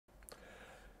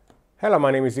Hello,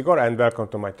 my name is Igor and welcome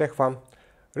to my tech farm.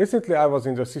 Recently I was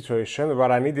in the situation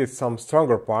where I needed some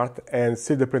stronger part and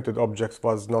 3D printed objects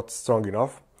was not strong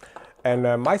enough.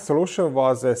 And my solution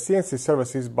was CNC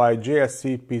services by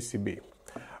JLC3DP.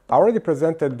 I already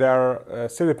presented their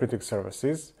 3D printing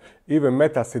services, even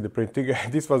metal 3D printing.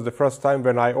 This was the first time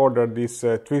when I ordered this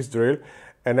twist drill,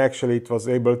 and actually it was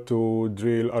able to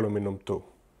drill aluminum too.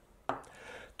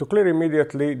 To clear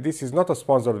immediately, this is not a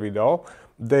sponsored video.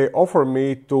 They offer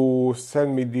me to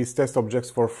send me these test objects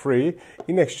for free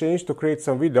in exchange to create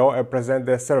some video and present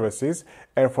their services.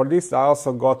 And for this I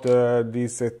also got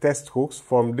these test hooks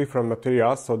from different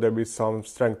materials, so there will be some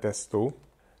strength tests too.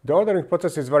 The ordering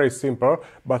process is very simple,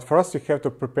 but first you have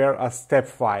to prepare a step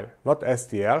file, not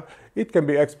STL. It can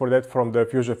be exported from the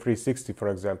Fusion 360, for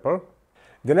example.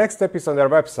 The next step is on their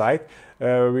website.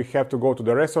 We have to go to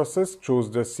the resources,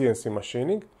 choose the CNC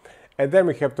machining, and then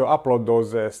we have to upload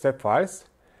those step files.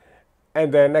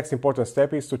 And the next important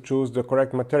step is to choose the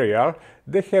correct material.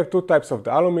 They have two types of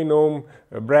the aluminum,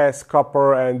 brass,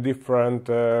 copper, and different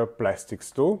plastics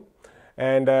too.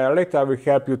 And later I will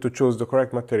help you to choose the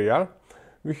correct material.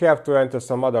 We have to enter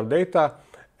some other data,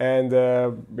 and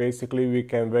basically we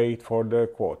can wait for the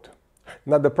quote.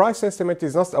 Now the price estimate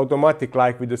is not automatic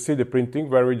like with the 3D printing,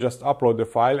 where we just upload the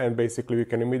file and basically we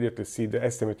can immediately see the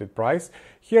estimated price.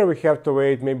 Here we have to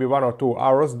wait maybe 1 or 2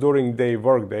 hours during the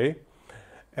workday,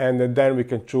 and then we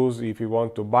can choose if we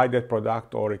want to buy that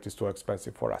product or it is too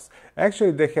expensive for us.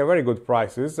 Actually they have very good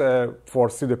prices for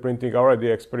 3D printing. I already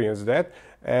experienced that,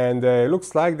 and it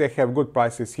looks like they have good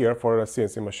prices here for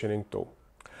CNC machining too.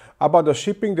 About the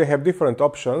shipping, they have different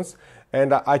options,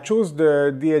 and I choose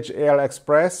the DHL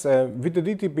Express with the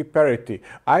DDP parity.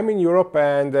 I'm in Europe,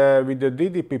 and with the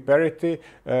DDP parity,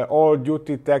 all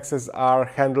duty taxes are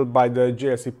handled by the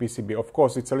JLC3DP. Of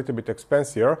course, it's a little bit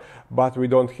expensive, but we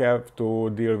don't have to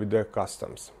deal with the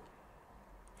customs.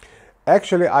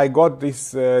 Actually, I got these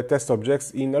test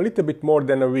objects in a little bit more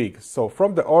than a week. So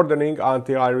from the ordering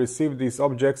until I received these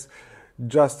objects,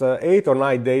 just 8 or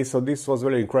 9 days, so this was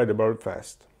really incredible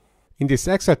fast. In this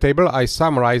Excel table, I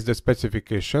summarized the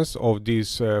specifications of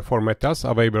these 4 metals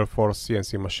available for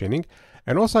CNC machining,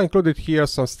 and also included here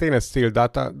some stainless steel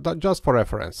data just for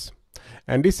reference.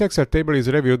 And this Excel table is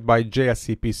reviewed by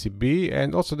JLC3DP,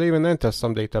 and also they even enter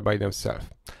some data by themselves.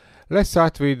 Let's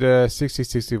start with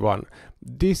 6061.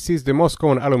 This is the most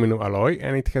common aluminum alloy,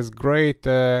 and it has great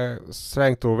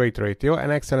strength to weight ratio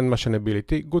and excellent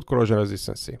machinability, good corrosion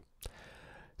resistance.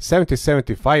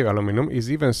 7075 aluminum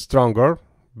is even stronger,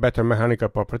 better mechanical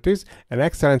properties and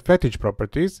excellent fatigue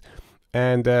properties.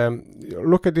 And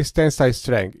look at this tensile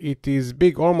strength. It is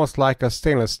big, almost like a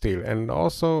stainless steel, and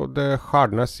also the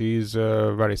hardness is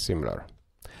very similar.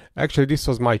 Actually, this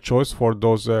was my choice for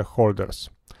those holders.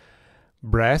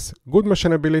 Brass, good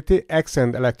machinability,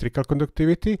 excellent electrical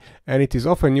conductivity, and it is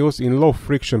often used in low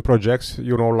friction projects,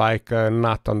 you know, like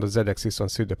nut on the Z-axis on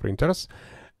 3D printers,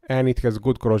 and it has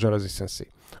good corrosion resistance.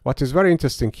 What is very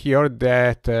interesting here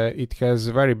that it has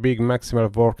very big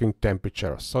maximal working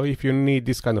temperature. So if you need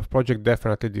this kind of project,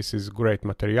 definitely this is great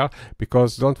material,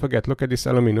 because don't forget, look at this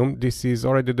aluminum. This is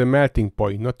already the melting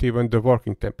point, not even the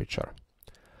working temperature.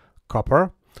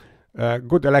 Copper,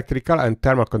 good electrical and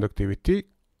thermal conductivity,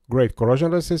 great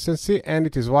corrosion resistance, and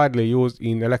it is widely used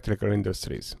in electrical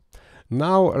industries.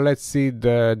 Now let's see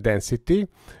the density.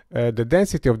 The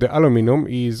density of the aluminum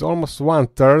is almost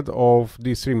 1/3 of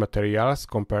these 3 materials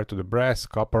compared to the brass,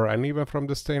 copper, and even from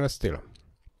the stainless steel.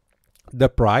 The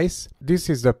price. This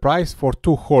is the price for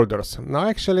 2 holders. Now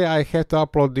actually I had to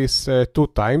upload this 2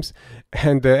 times,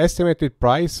 and the estimated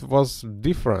price was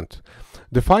different.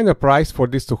 The final price for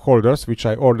these 2 holders, which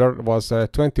I ordered, was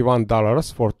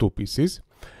 $21 for 2 pieces.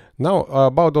 Now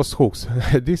about those hooks,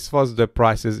 this was the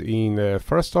prices in the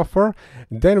first offer.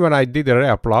 Then when I did a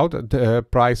re-upload, the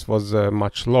price was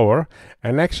much lower,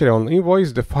 and actually on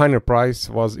invoice the final price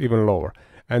was even lower.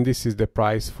 And this is the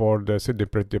price for the 3D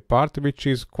printed part, which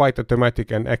is quite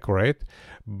automatic and accurate,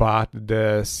 but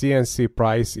the CNC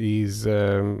price is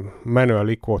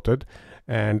manually quoted,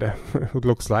 and it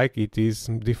looks like it is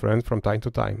different from time to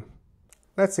time.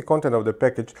 Let's see content of the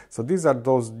package. So these are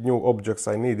those new objects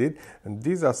I needed, and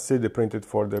these are 3D printed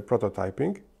for the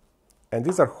prototyping, and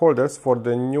these are holders for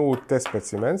the new test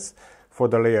specimens for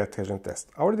the layer adhesion test.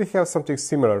 I already have something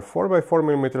similar,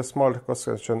 4x4mm small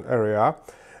cross-section area,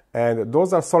 and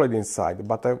those are solid inside,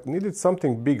 but I needed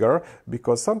something bigger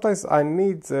because sometimes I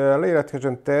need layer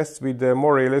adhesion tests with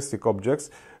more realistic objects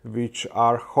which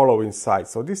are hollow inside.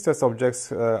 So these test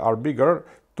objects are bigger,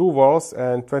 2 walls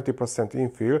and 20%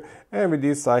 infill, and with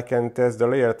this I can test the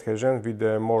layer adhesion with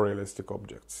the more realistic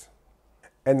objects.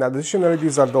 And additionally,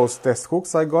 these are those test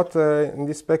hooks I got in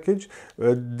this package.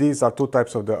 These are two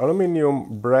types of the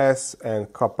aluminum, brass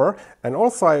and copper. And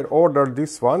also I ordered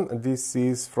this one. This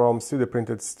is from 3D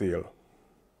printed steel.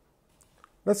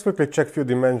 Let's quickly check few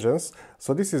dimensions.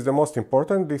 So this is the most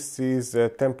important. This is a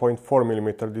 10.4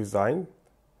 millimeter design.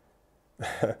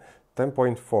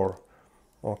 10.4.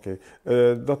 Okay.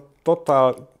 The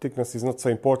total thickness is not so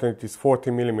important. It is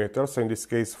 40 millimeters. So in this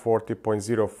case,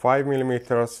 40.05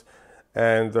 millimeters.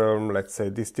 And let's say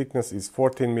this thickness is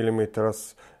 14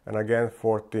 millimeters, and again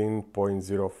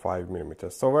 14.05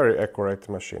 millimeters. So very accurate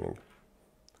machining.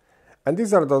 And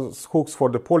these are those hooks for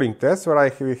the pulling test,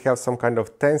 where we have some kind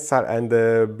of tensile and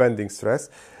bending stress.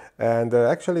 And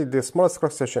actually the smallest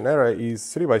cross-section area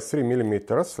is 3 by 3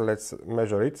 millimeters. So let's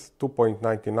measure it.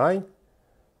 2.99,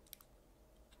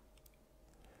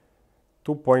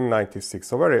 2.96.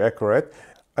 So very accurate.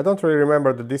 I don't really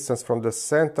remember the distance from the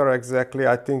center exactly.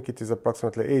 I think it is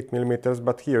approximately 8 millimeters,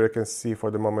 but here you can see for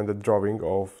the moment the drawing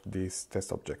of this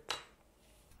test object.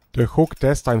 The hook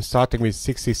test, I'm starting with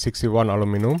 6061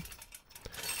 aluminum.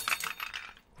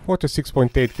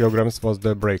 46.8 kilograms was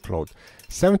the brake load.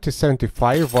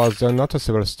 7075 was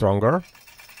noticeably stronger.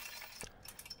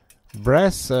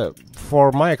 Brass,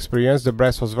 for my experience, the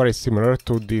brass was very similar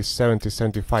to the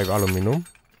 7075 aluminum.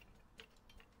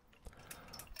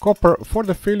 Copper, for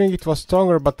the feeling it was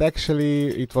stronger, but actually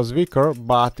it was weaker,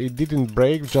 but it didn't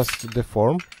break, just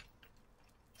deform.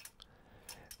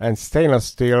 And stainless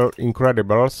steel,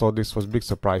 incredible, so this was big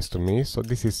surprise to me. So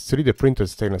this is 3D printed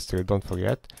stainless steel, don't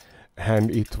forget.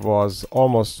 And it was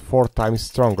almost 4 times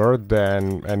stronger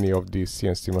than any of these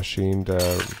CNC machined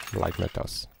light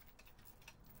metals.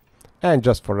 And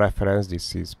just for reference,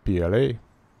 this is PLA.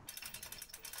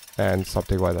 And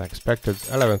something what I expected,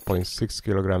 11.6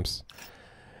 kilograms.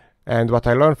 And what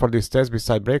I learned for this test,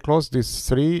 beside brake loads, these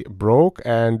 3 broke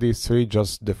and these 3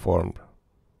 just deformed.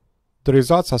 The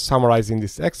results are summarized in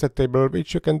this Excel table,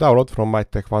 which you can download from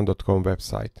mytech1.com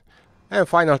website. And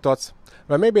final thoughts.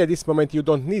 Well, maybe at this moment you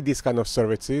don't need this kind of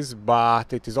services,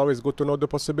 but it is always good to know the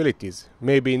possibilities.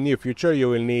 Maybe in near future you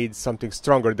will need something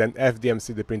stronger than FDM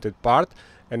 3D printed part,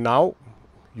 and now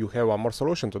you have one more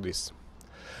solution to this.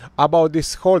 About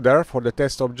this holder for the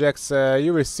test objects,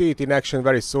 you will see it in action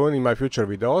very soon in my future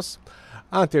videos.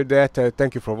 Until that,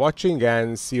 thank you for watching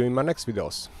and see you in my next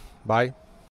videos. Bye!